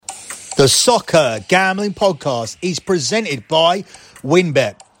The Soccer Gambling Podcast is presented by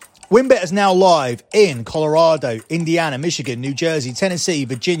WynnBET. WynnBET is now live in Colorado, Indiana, Michigan, New Jersey, Tennessee,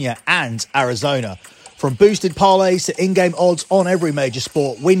 Virginia, and Arizona. From boosted parlays to in-game odds on every major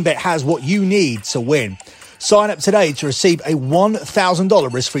sport, WynnBET has what you need to win. Sign up today to receive a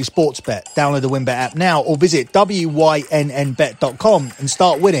 $1,000 risk-free sports bet. Download the WynnBET app now or visit wynnbet.com and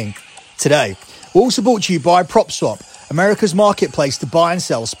start winning today. We're also brought to you by PropSwap, America's marketplace to buy and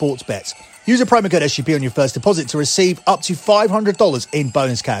sell sports bets. Use a promo code SGP on your first deposit to receive up to $500 in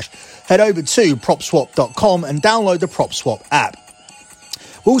bonus cash. Head over to PropSwap.com and download the PropSwap app.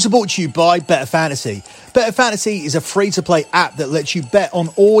 We're also brought to you by Better Fantasy. Better Fantasy is a free-to-play app that lets you bet on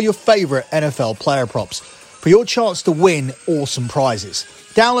all your favourite NFL player props for your chance to win awesome prizes.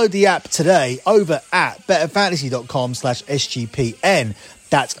 Download the app today over at betterfantasy.com/SGPN.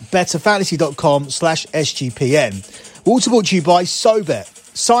 That's betterfantasy.com/SGPN. We're also brought to you by SoBet.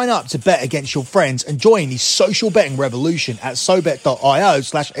 Sign up to bet against your friends and join the social betting revolution at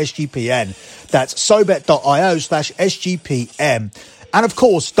sobet.io/SGPN. That's sobet.io/SGPN. And of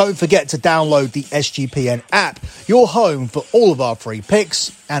course, don't forget to download the SGPN app, your home for all of our free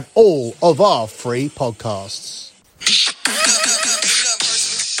picks and all of our free podcasts.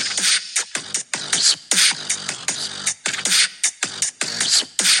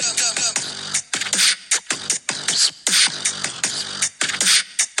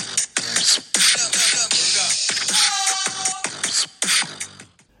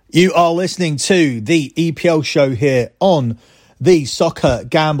 You are listening to the EPL show here on the Soccer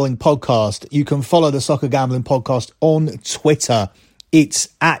Gambling Podcast. You can follow the Soccer Gambling Podcast on Twitter. It's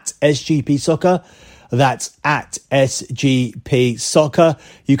at SGP Soccer. That's at SGP Soccer.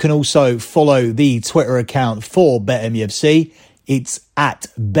 You can also follow the Twitter account for BetMUFC. It's at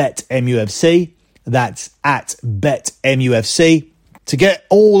BetMUFC. That's at BetMUFC. To get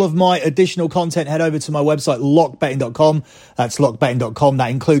all of my additional content, head over to my website, lockbetting.com. That's lockbetting.com.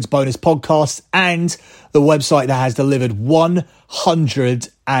 That includes bonus podcasts and the website that has delivered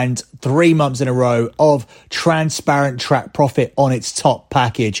 103 months in a row of transparent track profit on its top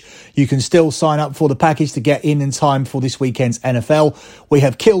package. You can still sign up for the package to get in time for this weekend's NFL. We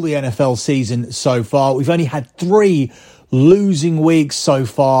have killed the NFL season so far. We've only had 3 losing weeks so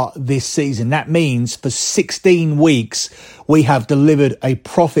far this season. That means for 16 weeks, we have delivered a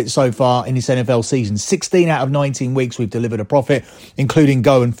profit so far in this NFL season. 16 out of 19 weeks, we've delivered a profit, including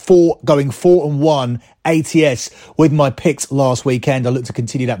going 4-1 ATS with my picks last weekend. I look to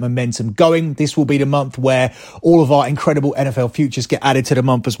continue that momentum going. This will be the month where all of our incredible NFL futures get added to the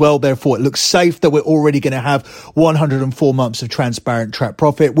month as well. Therefore, it looks safe that we're already going to have 104 months of transparent track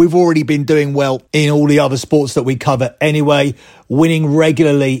profit. We've already been doing well in all the other sports that we cover anyway, winning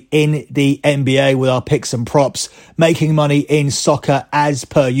regularly in the NBA with our picks and props, making money in soccer as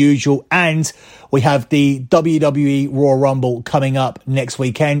per usual, and we have the WWE Royal Rumble coming up next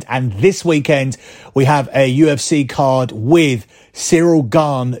weekend. And this weekend, we have a UFC card with Cyril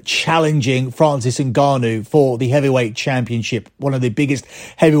Gane challenging Francis Ngannou for the heavyweight championship. One of the biggest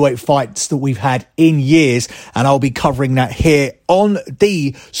heavyweight fights that we've had in years. And I'll be covering that here on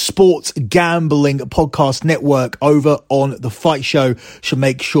the Sports Gambling Podcast Network over on The Fight Show. So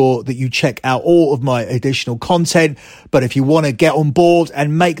make sure that you check out all of my additional content. But if you want to get on board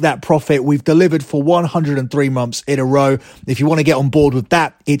and make that profit, we've delivered for 103 months in a row. If you want to get on board with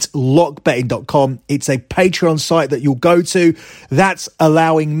that, it's lockbetting.com. It's a Patreon site that you'll go to. That's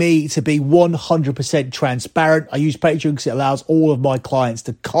allowing me to be 100% transparent. I use Patreon because it allows all of my clients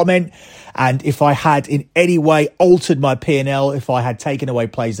to comment. And if I had in any way altered my P&L, if I had taken away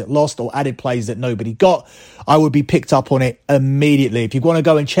plays that lost or added plays that nobody got, I would be picked up on it immediately. If you want to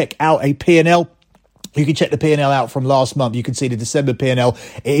go and check out a P&L, you can check the P&L out from last month. You can see the December P&L.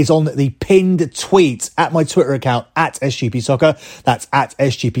 It is on the pinned tweet at my Twitter account at SGP Soccer. That's at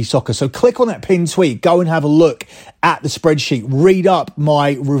SGP Soccer. So click on that pinned tweet. Go and have a look at the spreadsheet. Read up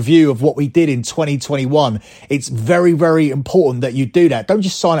my review of what we did in 2021. It's very, very important that you do that. Don't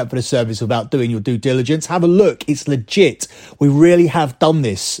just sign up for the service without doing your due diligence. Have a look. It's legit. We really have done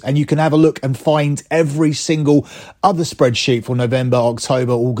this. And you can have a look and find every single other spreadsheet for November,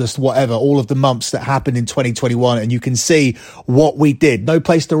 October, August, whatever, all of the months that happened in 2021, and you can see what we did. No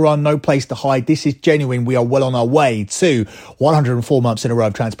place to run, no place to hide. This is genuine. We are well on our way to 104 months in a row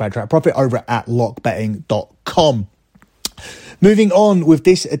of transparent track profit over at lockbetting.com. Moving on with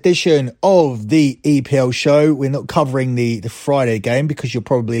this edition of the EPL show, we're not covering the Friday game because you're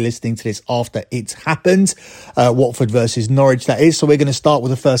probably listening to this after it's happened. Watford versus Norwich, that is. So we're going to start with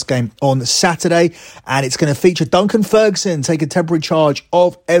the first game on Saturday, and it's going to feature Duncan Ferguson taking temporary charge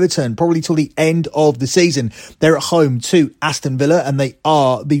of Everton, probably till the end of the season. They're at home to Aston Villa, and they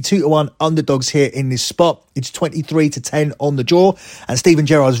are the 2-1 underdogs here in this spot. It's 23-10 on the draw, and Steven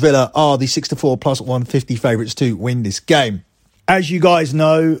Gerrard's Villa are the 6-4 plus 150 favourites to win this game. As you guys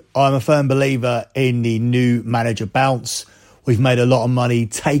know, I'm a firm believer in the new manager bounce. We've made a lot of money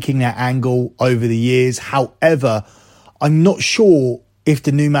taking that angle over the years. However, I'm not sure if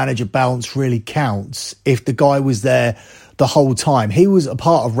the new manager bounce really counts if the guy was there the whole time. He was a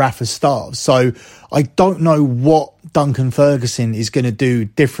part of Rafa's staff, so I don't know what Duncan Ferguson is going to do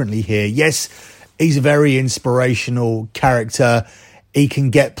differently here. Yes, he's a very inspirational character. He can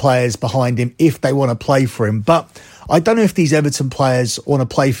get players behind him if they want to play for him, but I don't know if these Everton players want to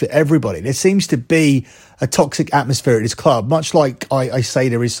play for everybody. There seems to be a toxic atmosphere at this club, much like I say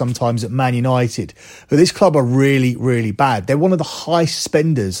there is sometimes at Man United. But this club are really, really bad. They're one of the highest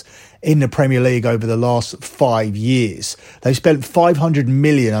spenders in the Premier League over the last 5 years. They've spent 500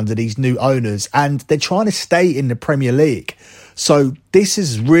 million under these new owners, and they're trying to stay in the Premier League. So this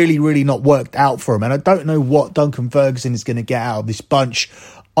has really, really not worked out for them. And I don't know what Duncan Ferguson is going to get out of this bunch.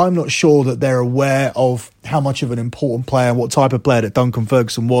 I'm not sure that they're aware of how much of an important player and what type of player that Duncan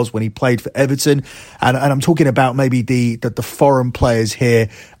Ferguson was when he played for Everton. And I'm talking about maybe the foreign players here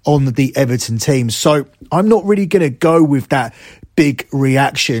on the Everton team. So I'm not really going to go with that big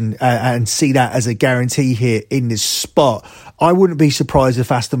reaction and see that as a guarantee here in this spot. I wouldn't be surprised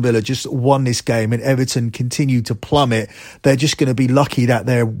if Aston Villa just won this game and Everton continue to plummet. They're just going to be lucky that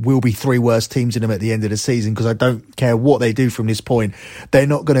there will be 3 worse teams in them at the end of the season, because I don't care what they do from this point. They're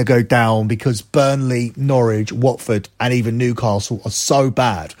not going to go down because Burnley, Norwich, Watford and even Newcastle are so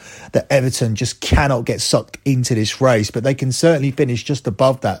bad that Everton just cannot get sucked into this race. But they can certainly finish just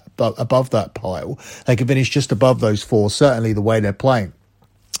above that pile. They can finish just above those 4, certainly the way they're playing.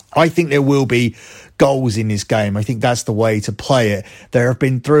 I think there will be goals in this game. I think that's the way to play it. There have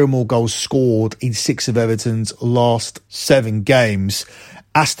been 3 or more goals scored in 6 of Everton's last 7 games.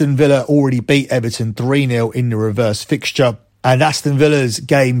 Aston Villa already beat Everton 3-0 in the reverse fixture. And Aston Villa's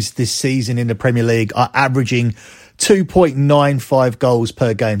games this season in the Premier League are averaging 2.95 goals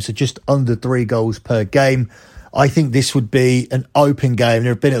per game. So just under 3 goals per game. I think this would be an open game.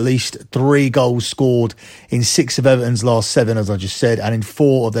 There have been at least 3 goals scored in 6 of Everton's last 7, as I just said, and in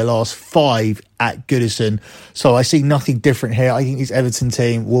 4 of their last 5 at Goodison. So I see nothing different here. I think this Everton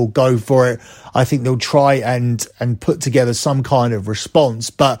team will go for it. I think they'll try and put together some kind of response,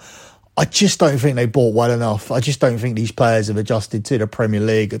 but I just don't think they bought well enough. I just don't think these players have adjusted to the Premier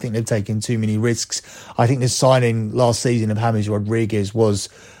League. I think they've taken too many risks. I think the signing last season of James Rodriguez was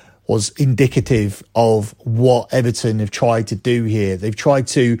indicative of what Everton have tried to do here. They've tried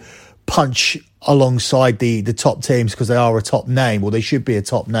to punch alongside the top teams because they are a top name, or they should be a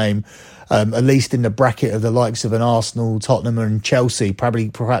top name, at least in the bracket of the likes of an Arsenal, Tottenham and Chelsea,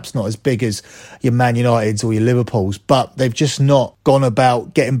 perhaps not as big as your Man Uniteds or your Liverpools, but they've just not gone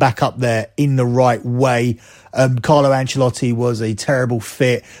about getting back up there in the right way. Carlo Ancelotti was a terrible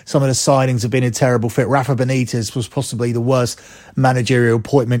fit. Some of the signings have been a terrible fit. Rafa Benitez was possibly the worst managerial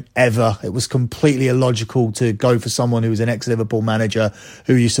appointment ever. It was completely illogical to go for someone who was an ex-Liverpool manager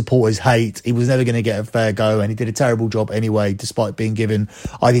who your supporters hate. He was never going to get a fair go, and he did a terrible job anyway, despite being given,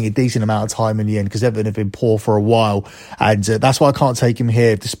 I think, a decent amount of time in the end, because Everton have been poor for a while, and that's why I can't take him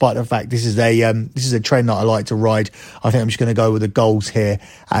here, despite the fact this is a trend that I like to ride. I think I'm just going to go with the goals here,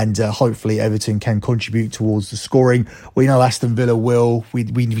 and hopefully Everton can contribute towards the scoring. We know Aston Villa will.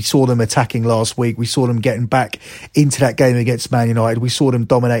 We saw them attacking last week. We saw them getting back into that game against Man United. We saw them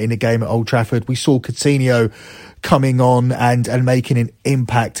dominating the game at Old Trafford. We saw Coutinho coming on and making an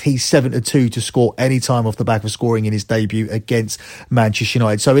impact. He's 7-2 to score any time off the back of scoring in his debut against Manchester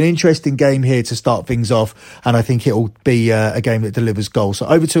United. So an interesting game here to start things off, and I think it'll be a game that delivers goals. So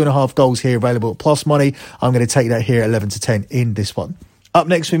over 2.5 goals here available at plus money. I'm going to take that here at 11-10 in this one. Up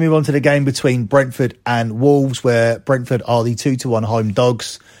next, we move on to the game between Brentford and Wolves, where Brentford are the 2-1 home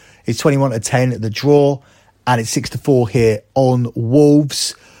dogs. It's 21-10 at the draw, and it's 6-4 here on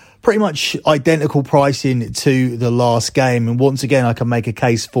Wolves. Pretty much identical pricing to the last game. And once again, I can make a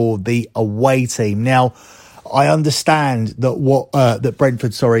case for the away team. Now, I understand that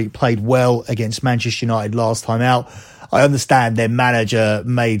Brentford, played well against Manchester United last time out. I understand their manager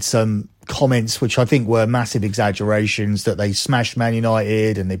made some comments which I think were massive exaggerations, that they smashed Man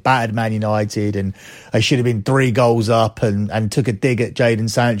United and they battered Man United and they should have been 3 goals up, and took a dig at Jadon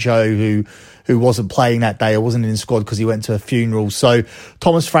Sancho, who wasn't playing that day or wasn't in the squad because he went to a funeral. So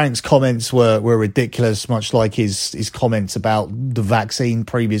Thomas Frank's comments were ridiculous, much like his comments about the vaccine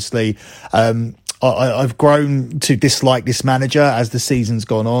previously. I've grown to dislike this manager as the season's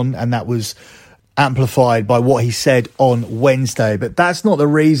gone on, and that was amplified by what he said on Wednesday. But that's not the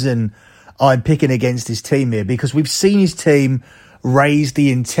reason I'm picking against his team here, because we've seen his team raise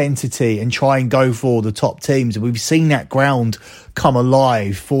the intensity and try and go for the top teams. And we've seen that ground come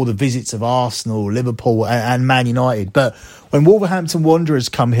alive for the visits of Arsenal, Liverpool and Man United. But when Wolverhampton Wanderers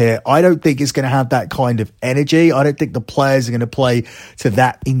come here, I don't think it's going to have that kind of energy. I don't think the players are going to play to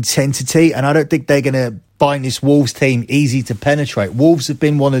that intensity. And I don't think they're going to find this Wolves team easy to penetrate. Wolves have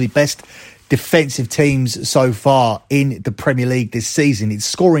been one of the best defensive teams so far in the Premier League this season. It's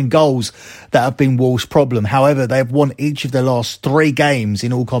scoring goals that have been Wolves' problem. However, they have won each of their last 3 games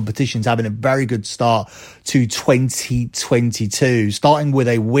in all competitions, having a very good start to 2022, starting with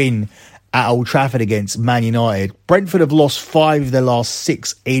a win at Old Trafford against Man United. Brentford have lost 5 of their last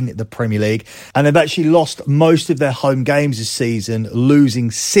 6 in the Premier League, and they've actually lost most of their home games this season,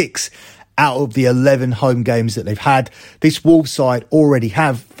 losing 6 out of the 11 home games that they've had. This Wolves side already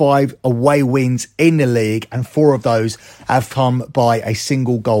have 5 away wins in the league, and 4 of those have come by a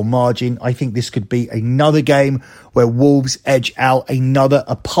single goal margin. I think this could be another game where Wolves edge out another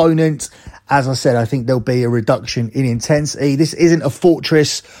opponent. As I said, I think there'll be a reduction in intensity. This isn't a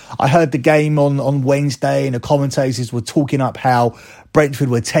fortress. I heard the game on Wednesday, and the commentators were talking up how Brentford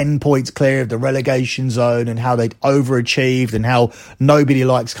were 10 points clear of the relegation zone and how they'd overachieved and how nobody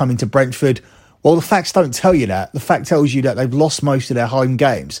likes coming to Brentford. Well, the facts don't tell you that. The fact tells you that they've lost most of their home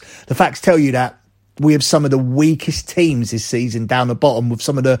games. The facts tell you that we have some of the weakest teams this season down the bottom, with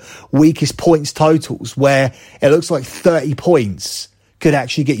some of the weakest points totals, where it looks like 30 points could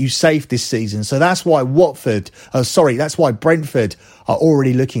actually get you safe this season. So that's why that's why Brentford are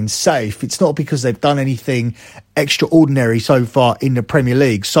already looking safe. It's not because they've done anything extraordinary so far in the Premier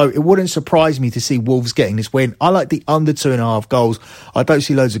League. So it wouldn't surprise me to see Wolves getting this win. I like the under 2.5 goals. I don't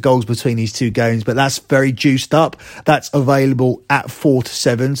see loads of goals between these 2 games, but that's very juiced up. That's available at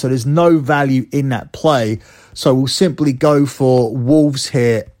 4-7. So there's no value in that play. So we'll simply go for Wolves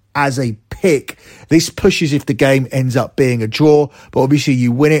here as a pick. This pushes if the game ends up being a draw, but obviously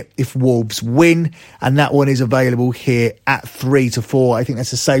you win it if Wolves win, and that one is available here at 3-4. I think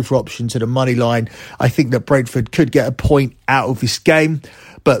that's a safer option to the money line. I think that Brentford could get a point out of this game.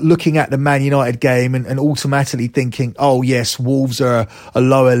 But looking at the Man United game and automatically thinking, oh yes, Wolves are a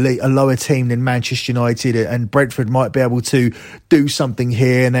lower team than Manchester United, and Brentford might be able to do something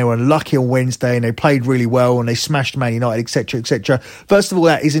here, and they were unlucky on Wednesday and they played really well and they smashed Man United, etc., etc. First of all,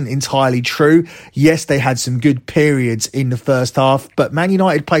 that isn't entirely true. Yes, they had some good periods in the first half, but Man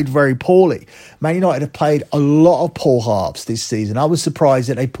United played very poorly. Man United have played a lot of poor halves this season. I was surprised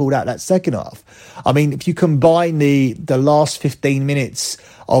that they pulled out that second half. I mean, if you combine the last 15 minutes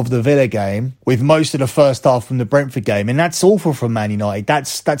of the Villa game with most of the first half from the Brentford game, and that's awful from Man United.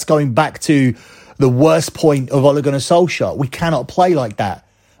 That's going back to the worst point of Ole Gunnar Solskjaer. We cannot play like that.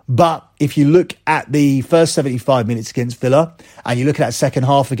 But if you look at the first 75 minutes against Villa and you look at that second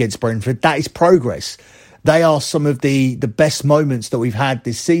half against Brentford, that is progress. They are some of the best moments that we've had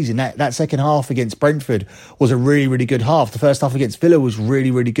this season. That second half against Brentford was a really, really good half. The first half against Villa was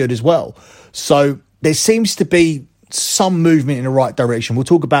really, really good as well. So there seems to be some movement in the right direction. We'll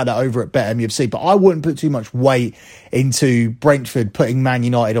talk about that over at BetMUFC, but I wouldn't put too much weight into Brentford putting Man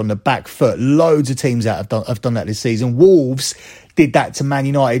United on the back foot. Loads of teams have done that this season. Wolves did that to Man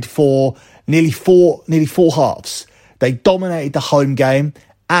United for nearly four halves. They dominated the home game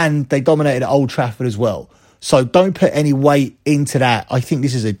and they dominated at Old Trafford as well. So don't put any weight into that. I think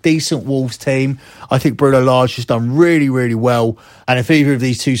this is a decent Wolves team. I think Bruno Lage has done really, really well. And if either of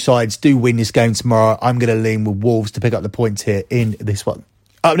these two sides do win this game tomorrow, I'm going to lean with Wolves to pick up the points here in this one.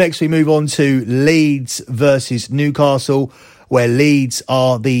 Up next, we move on to Leeds versus Newcastle, where Leeds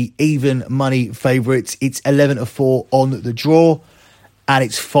are the even money favourites. It's 11-4 on the draw, and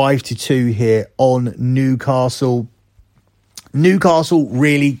it's 5-2 here on Newcastle. Newcastle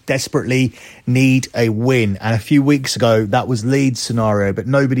really desperately need a win. And a few weeks ago, that was Leeds' scenario, but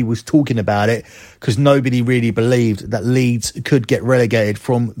nobody was talking about it because nobody really believed that Leeds could get relegated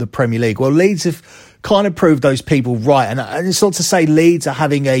from the Premier League. Well, Leeds have kind of proved those people right. And it's not to say Leeds are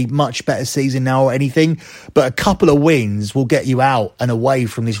having a much better season now or anything, but a couple of wins will get you out and away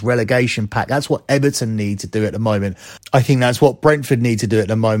from this relegation pack. That's what Everton need to do at the moment. I think that's what Brentford need to do at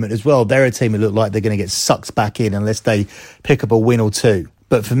the moment as well. They're a team that look like they're going to get sucked back in unless they pick up a win or two.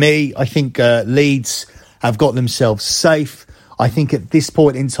 But for me, I think Leeds have got themselves safe. I think at this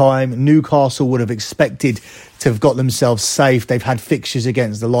point in time, Newcastle would have expected to have got themselves safe. They've had fixtures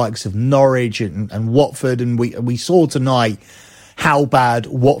against the likes of Norwich and Watford, and we saw tonight how bad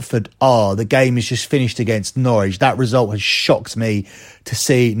Watford are. The game is just finished against Norwich. That result has shocked me to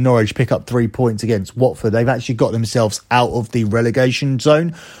see Norwich pick up 3 points against Watford. They've actually got themselves out of the relegation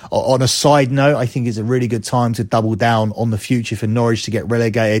zone. On a side note, I think it's a really good time to double down on the future for Norwich to get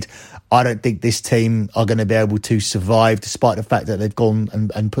relegated. I don't think this team are going to be able to survive despite the fact that they've gone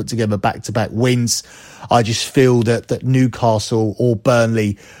and put together back-to-back wins. I just feel that Newcastle or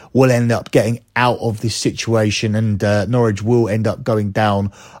Burnley will end up getting out of this situation, and Norwich will end up going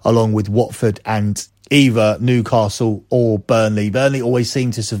down along with Watford and either Newcastle or Burnley. Burnley always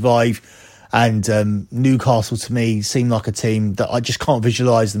seem to survive, and Newcastle to me seem like a team that I just can't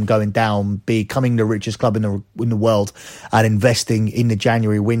visualise them going down, becoming the richest club in the world and investing in the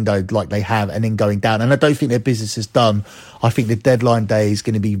January window like they have and then going down. And I don't think their business is done. I think the deadline day is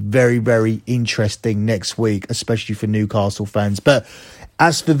going to be very, very interesting next week, especially for Newcastle fans. But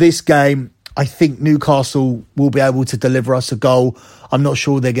as for this game, I think Newcastle will be able to deliver us a goal. I'm not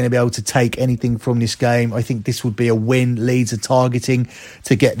sure they're going to be able to take anything from this game. I think this would be a win Leeds are targeting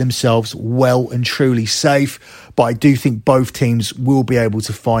to get themselves well and truly safe. But I do think both teams will be able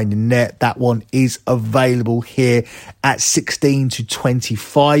to find a net. That one is available here at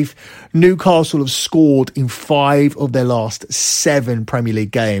 16-25. Newcastle have scored in 5 of their last 7 Premier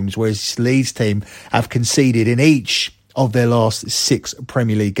League games, whereas Leeds team have conceded in each of their last 6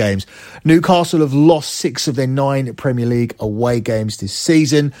 Premier League games. Newcastle have lost 6 of their 9 Premier League away games this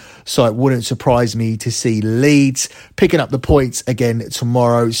season, so it wouldn't surprise me to see Leeds picking up the points again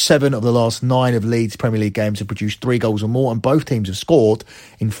tomorrow. 7 of the last 9 of Leeds Premier League games have produced 3 goals or more, and both teams have scored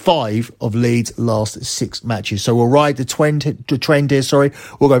in 5 of Leeds' last 6 matches. So we'll ride the trend here.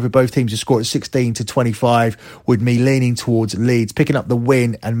 We'll go for both teams to score at 16-25, with me leaning towards Leeds picking up the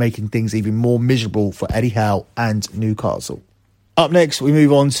win and making things even more miserable for Eddie Howe and Newcastle. Up next, we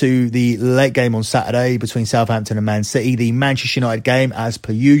move on to the late game on Saturday between Southampton and Man City. The Manchester United game, as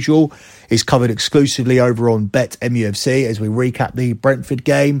per usual, is covered exclusively over on BetMUFC as we recap the Brentford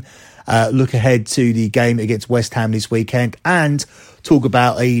game, look ahead to the game against West Ham this weekend, and talk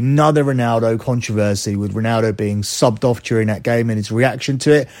about another Ronaldo controversy, with Ronaldo being subbed off during that game and his reaction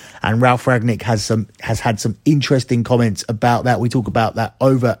to it. And Ralf Rangnick has had some interesting comments about that. We talk about that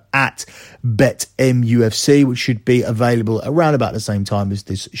over at BetMUFC, which should be available around about the same time as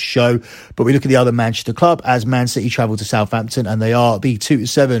this show. But we look at the other Manchester club as Man City travel to Southampton, and they are the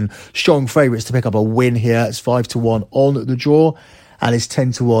 2-7 strong favourites to pick up a win here. It's 5-1 on the draw, and it's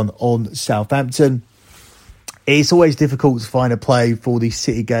 10-1 on Southampton. It's always difficult to find a play for these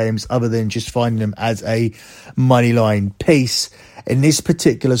City games other than just finding them as a moneyline piece. In this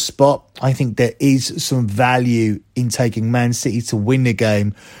particular spot, I think there is some value in taking Man City to win the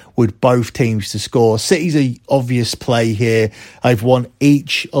game with both teams to score. City's an obvious play here. They've won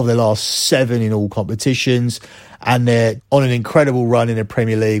each of their last 7 in all competitions, and they're on an incredible run in the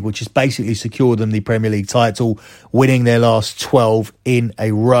Premier League, which has basically secured them the Premier League title, winning their last 12 in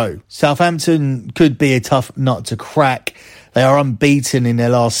a row. Southampton could be a tough nut to crack. They are unbeaten in their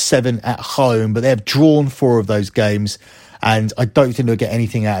last 7 at home, but they have drawn 4 of those games, and I don't think they'll get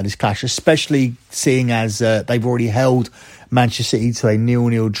anything out of this clash, especially seeing as they've already held Manchester City to a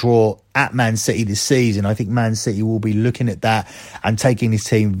 0-0 draw at Man City this season. I think Man City will be looking at that and taking this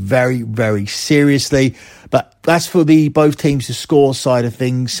team very, very seriously. But that's for the both teams to score side of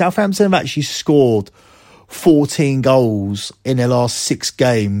things. Southampton have actually scored 14 goals in their last 6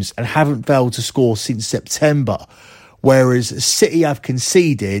 games and haven't failed to score since September, whereas City have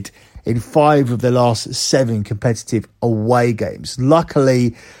conceded in 5 of their last 7 competitive away games.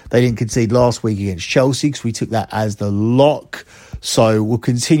 Luckily, they didn't concede last week against Chelsea because we took that as the lock. So we'll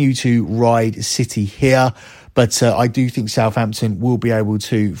continue to ride City here. But I do think Southampton will be able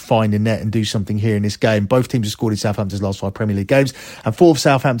to find a net and do something here in this game. Both teams have scored in Southampton's last 5 Premier League games, and 4 of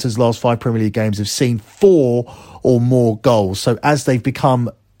Southampton's last 5 Premier League games have seen 4 or more goals. So as they've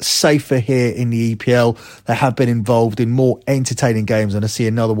become safer here in the EPL, they have been involved in more entertaining games, and I see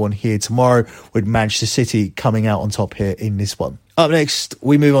another one here tomorrow with Manchester City coming out on top here in this one. Up next,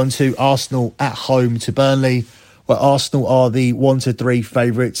 we move on to Arsenal at home to Burnley, where Arsenal are the 1-3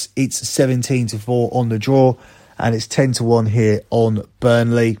 favourites. It's 17-4 on the draw, and it's 10-1 here on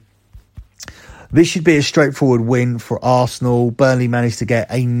Burnley. This should be a straightforward win for Arsenal. Burnley managed to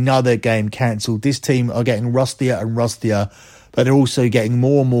get another game cancelled. This team are getting rustier and rustier, but they're also getting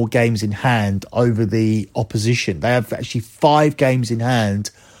more and more games in hand over the opposition. They have actually 5 games in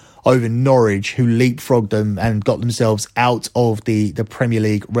hand over Norwich, who leapfrogged them and got themselves out of the Premier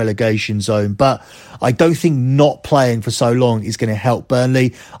League relegation zone. But I don't think not playing for so long is going to help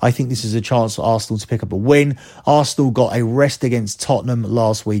Burnley. I think this is a chance for Arsenal to pick up a win. Arsenal got a rest against Tottenham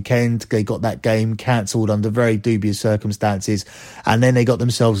last weekend. They got that game cancelled under very dubious circumstances. And then they got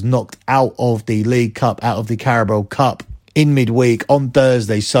themselves knocked out of the League Cup, out of the Carabao Cup in midweek on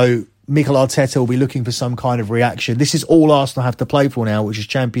Thursday. So Mikel Arteta will be looking for some kind of reaction. This is all Arsenal have to play for now, which is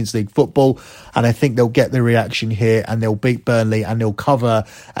Champions League football. And I think they'll get the reaction here and they'll beat Burnley and they'll cover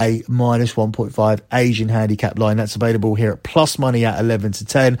a minus 1.5 Asian handicap line. That's available here at plus money at 11 to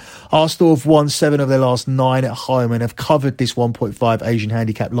 10. Arsenal have won 7 of their last 9 at home and have covered this 1.5 Asian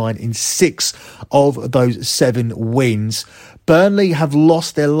handicap line in 6 of those 7 wins. Burnley have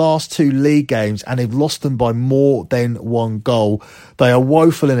lost their last 2 league games and they've lost them by more than 1 goal. They are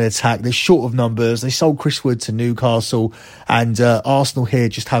woeful in attack. They're short of numbers. They sold Chris Wood to Newcastle and Arsenal here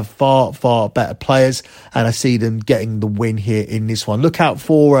just have far, far better players. And I see them getting the win here in this one. Look out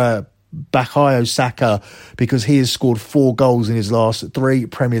for Bukayo Saka because he has scored 4 goals in his last 3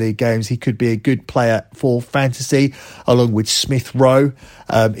 Premier League games. He could be a good player for fantasy along with Smith Rowe.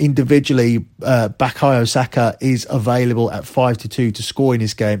 Individually, Bukayo Saka is available at 5 to 2 to score in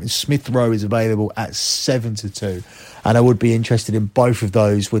this game and Smith Rowe is available at 7 to 2. And I would be interested in both of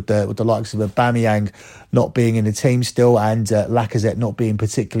those with the likes of Aubameyang not being in the team still and Lacazette not being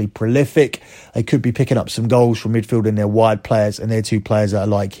particularly prolific. They could be picking up some goals from midfield and their wide players, and they're 2 players that I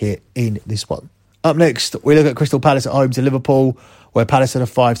like here in this one. Up next, we look at Crystal Palace at home to Liverpool, where Palace are the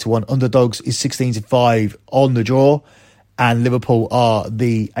 5 to 1 underdogs, is 16 to 5 on the draw, and Liverpool are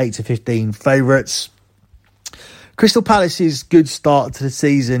the 8 to 15 favourites. Crystal Palace's good start to the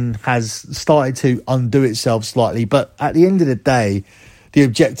season has started to undo itself slightly, but at the end of the day, the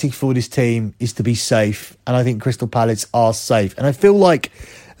objective for this team is to be safe, and I think Crystal Palace are safe. And I feel like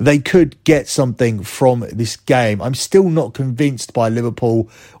they could get something from this game. I'm still not convinced by Liverpool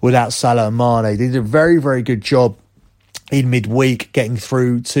without Salah and Mane. They did a very, very good job in midweek getting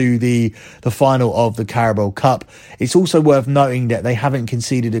through to the final of the Carabao Cup. It's also worth noting that they haven't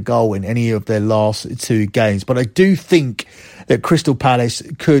conceded a goal in any of their last 2 games. But I do think that Crystal Palace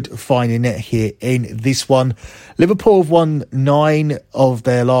could find a net here in this one. Liverpool have won 9 of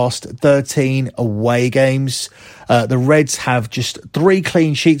their last 13 away games. The Reds have just 3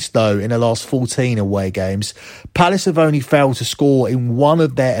 clean sheets, though, in the last 14 away games. Palace have only failed to score in 1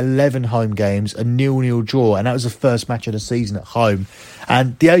 of their 11 home games, a 0-0 draw, and that was the first match of the season at home.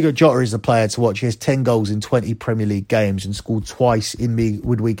 And Diogo Jota is the player to watch. He has 10 goals in 20 Premier League games and scored twice in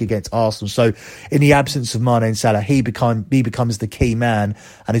midweek against Arsenal. So in the absence of Mane and Salah, he becomes the key man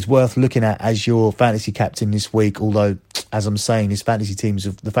and is worth looking at as your fantasy captain this week. Although, as I'm saying, the fantasy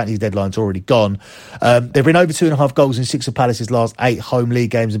deadline's already gone. They've been over 2.5 goals in 6 of Palace's last 8 home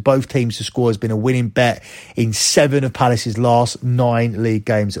league games, and both teams to score has been a winning bet in 7 of Palace's last 9 league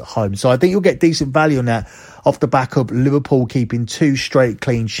games at home. So I think you'll get decent value on that off the back of Liverpool keeping 2 straight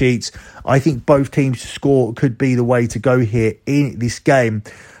clean sheets. I think both teams to score could be the way to go here in this game,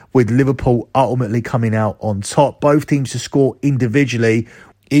 with Liverpool ultimately coming out on top. Both teams to score individually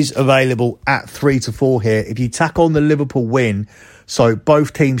is available at 3 to 4 here. If you tack on the Liverpool win, so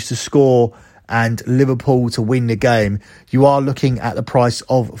both teams to score and Liverpool to win the game, you are looking at the price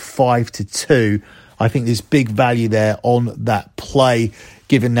of 5 to 2. I think there's big value there on that play,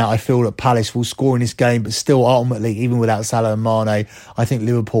 given that I feel that Palace will score in this game, but still ultimately, even without Salah and Mane, I think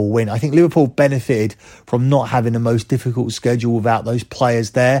Liverpool win. I think Liverpool benefited from not having the most difficult schedule without those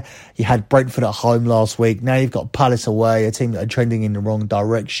players there. You had Brentford at home last week. Now you've got Palace away, a team that are trending in the wrong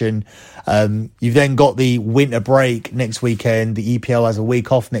direction. You've then got the winter break next weekend. The EPL has a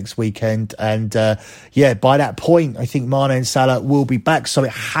week off next weekend. And by that point, I think Mane and Salah will be back. So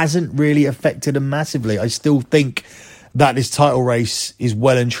it hasn't really affected them massively. I still think that this title race is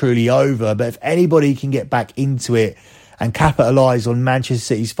well and truly over. But if anybody can get back into it and capitalise on Manchester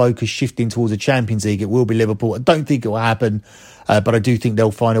City's focus shifting towards the Champions League, it will be Liverpool. I don't think it will happen, but I do think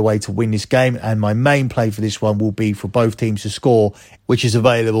they'll find a way to win this game. And my main play for this one will be for both teams to score, which is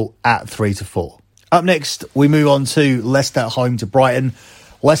available at 3 to 4. Up next, we move on to Leicester at home to Brighton.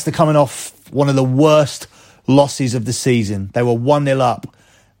 Leicester coming off one of the worst losses of the season. They were 1-0 up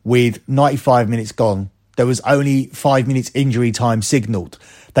with 95 minutes gone. There was only 5 minutes injury time signalled.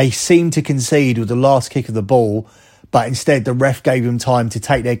 They seemed to concede with the last kick of the ball, but instead the ref gave them time to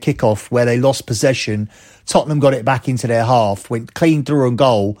take their kick-off where they lost possession. Tottenham got it back into their half, went clean through on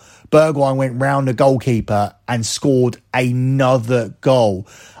goal. Bergwijn went round the goalkeeper and scored another goal.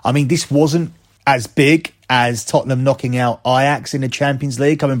 I mean, this wasn't as big as Tottenham knocking out Ajax in the Champions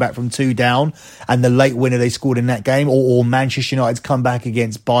League, coming back from 2 down, and the late winner they scored in that game, or Manchester United's comeback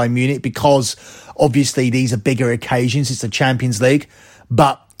against Bayern Munich, because obviously these are bigger occasions. It's the Champions League,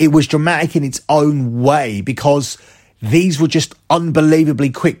 but it was dramatic in its own way because these were just unbelievably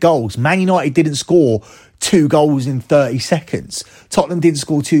quick goals. Man United didn't score 2 goals in 30 seconds. Tottenham didn't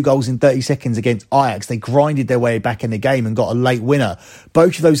score 2 goals in 30 seconds against Ajax. They grinded their way back in the game and got a late winner.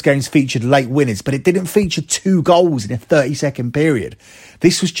 Both of those games featured late winners, but it didn't feature 2 goals in a 30-second period.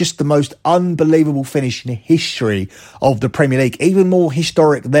 This was just the most unbelievable finish in the history of the Premier League. Even more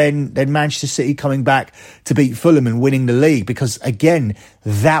historic than Manchester City coming back to beat Fulham and winning the league, because, again,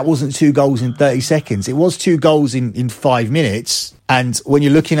 that wasn't 2 goals in 30 seconds. It was 2 goals in 5 minutes. And when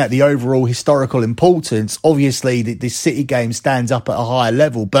you're looking at the overall historical importance, obviously the City game stands up at a higher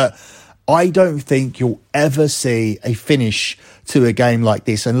level. But I don't think you'll ever see a finish to a game like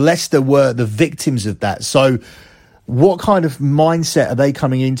this, and Leicester were the victims of that. So what kind of mindset are they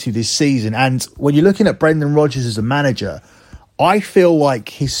coming into this season? And when you're looking at Brendan Rodgers as a manager, I feel like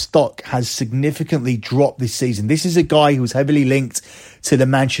his stock has significantly dropped this season. This is a guy who was heavily linked to the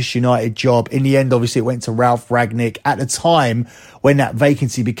Manchester United job. In the end, obviously, it went to Ralph Rangnick at the time when that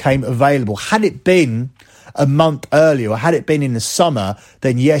vacancy became available. Had it been a month earlier, or had it been in the summer,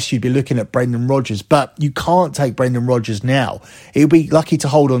 then yes, you'd be looking at Brendan Rodgers. But you can't take Brendan Rodgers now. He'll be lucky to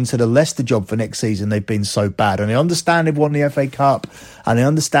hold on to the Leicester job for next season. They've been so bad. And I understand they've won the FA Cup, and I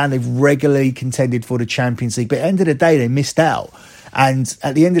understand they've regularly contended for the Champions League. But at the end of the day, they missed out. And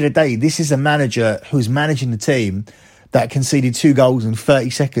at the end of the day, this is a manager who's managing the team that conceded 2 goals in 30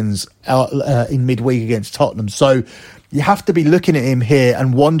 seconds in midweek against Tottenham. So you have to be looking at him here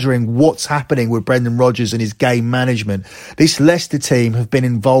and wondering what's happening with Brendan Rodgers and his game management. This Leicester team have been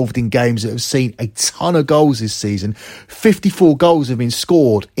involved in games that have seen a ton of goals this season. 54 goals have been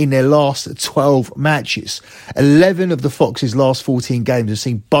scored in their last 12 matches. 11 of the Foxes' last 14 games have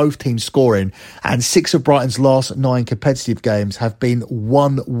seen both teams scoring, and 6 of Brighton's last 9 competitive games have been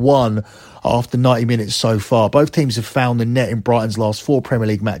 1-1 after 90 minutes so far. Both teams have found the net in Brighton's last 4 Premier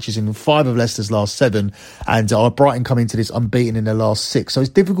League matches and 5 of Leicester's last 7, and Brighton come into this unbeaten in their last 6. So it's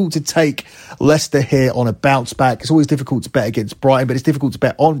difficult to take Leicester here on a bounce back. It's always difficult to bet against Brighton, but it's difficult to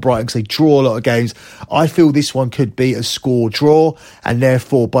bet on Brighton because they draw a lot of games. I feel this one could be a score draw, and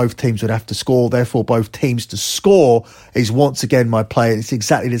therefore both teams would have to score. Therefore, both teams to score is once again my play. It's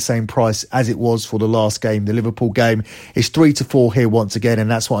exactly the same price as it was for the last game, the Liverpool game. It's 3-4 here once again, and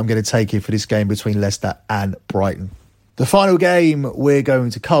that's what I'm going to take here for this game between Leicester and Brighton. The final game we're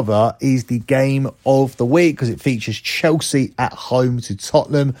going to cover is the game of the week because it features Chelsea at home to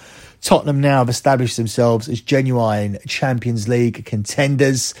Tottenham. Tottenham now have established themselves as genuine Champions League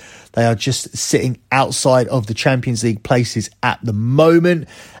contenders. They are just sitting outside of the Champions League places at the moment.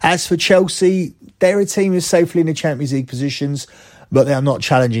 As for Chelsea, they're a team who's safely in the Champions League positions, but they are not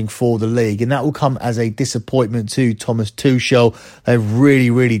challenging for the league. And that will come as a disappointment to Thomas Tuchel. They've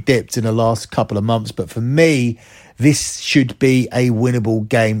really dipped in the last couple of months. But for me, this should be a winnable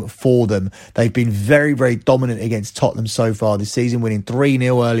game for them. They've been very dominant against Tottenham so far this season, winning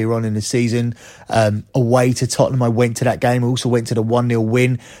 3-0 earlier on in the season. Away to Tottenham, I went to that game. I also went to the 1-0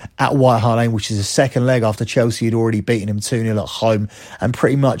 win at White Hart Lane, which is a second leg after Chelsea had already beaten them 2-0 at home and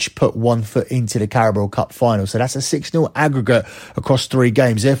pretty much put one foot into the Carabao Cup final. So that's a 6-0 aggregate across 3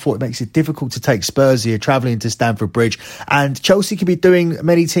 games. Therefore, it makes it difficult to take Spurs here, travelling to Stamford Bridge. And Chelsea could be doing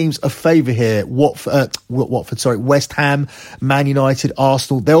many teams a favour here. West Ham, Man United,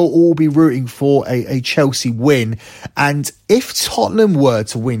 Arsenal, they'll all be rooting for a Chelsea win. And if Tottenham were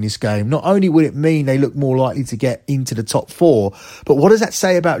to win this game, not only would it mean they look more likely to get into the top 4, but what does that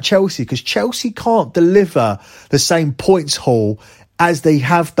say about Chelsea? Because Chelsea can't deliver the same points haul as they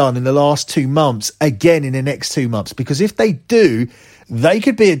have done in the last 2 months, again in the next 2 months. Because if they do, they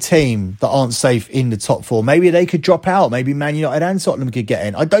could be a team that aren't safe in the top 4. Maybe they could drop out. Maybe Man United and Tottenham could get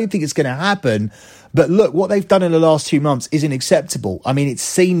in. I don't think it's going to happen. But look, what they've done in the last 2 months isn't acceptable. I mean, it's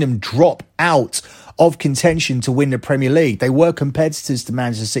seen them drop out of contention to win the Premier League. They were competitors to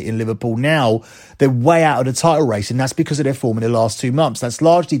Manchester City and Liverpool. Now they're way out of the title race, and that's because of their form in the last 2 months. That's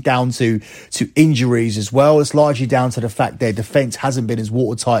largely down to injuries as well. It's largely down to the fact their defence hasn't been as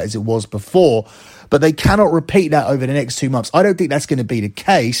watertight as it was before. But they cannot repeat that over the next 2 months. I don't think that's going to be the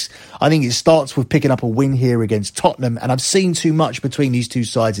case. I think it starts with picking up a win here against Tottenham. And I've seen too much between these two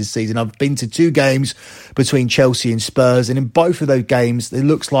sides this season. I've been to 2 games between Chelsea and Spurs. And in both of those games, it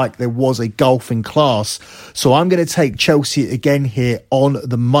looks like there was a gulf in class. So I'm going to take Chelsea again here on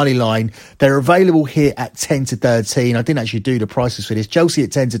the money line. They're available here at 10-13. I didn't actually do the prices for this. Chelsea at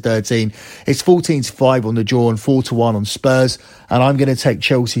 10-13. It's 14-5 on the draw and 4-1 on Spurs. And I'm going to take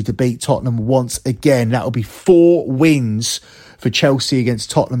Chelsea to beat Tottenham once again again. That will be 4 wins for Chelsea against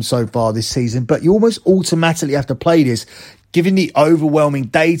Tottenham so far this season. But you almost automatically have to play this, given the overwhelming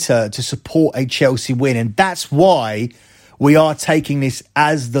data to support a Chelsea win. And that's why we are taking this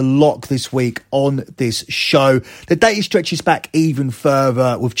as the lock this week on this show. The data stretches back even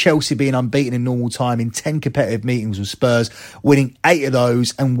further, with Chelsea being unbeaten in normal time in 10 competitive meetings with Spurs, winning 8 of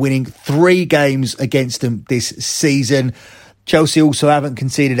those and winning 3 games against them this season. Chelsea also haven't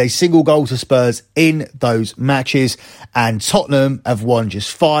conceded a single goal to Spurs in those matches, and Tottenham have won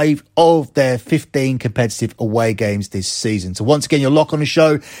just 5 of their 15 competitive away games this season. So once again, your lock on the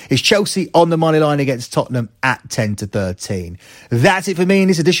show is Chelsea on the money line against Tottenham at 10-13. That's it for me in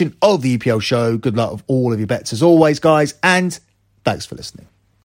this edition of the EPL show. Good luck with all of your bets as always, guys, and thanks for listening.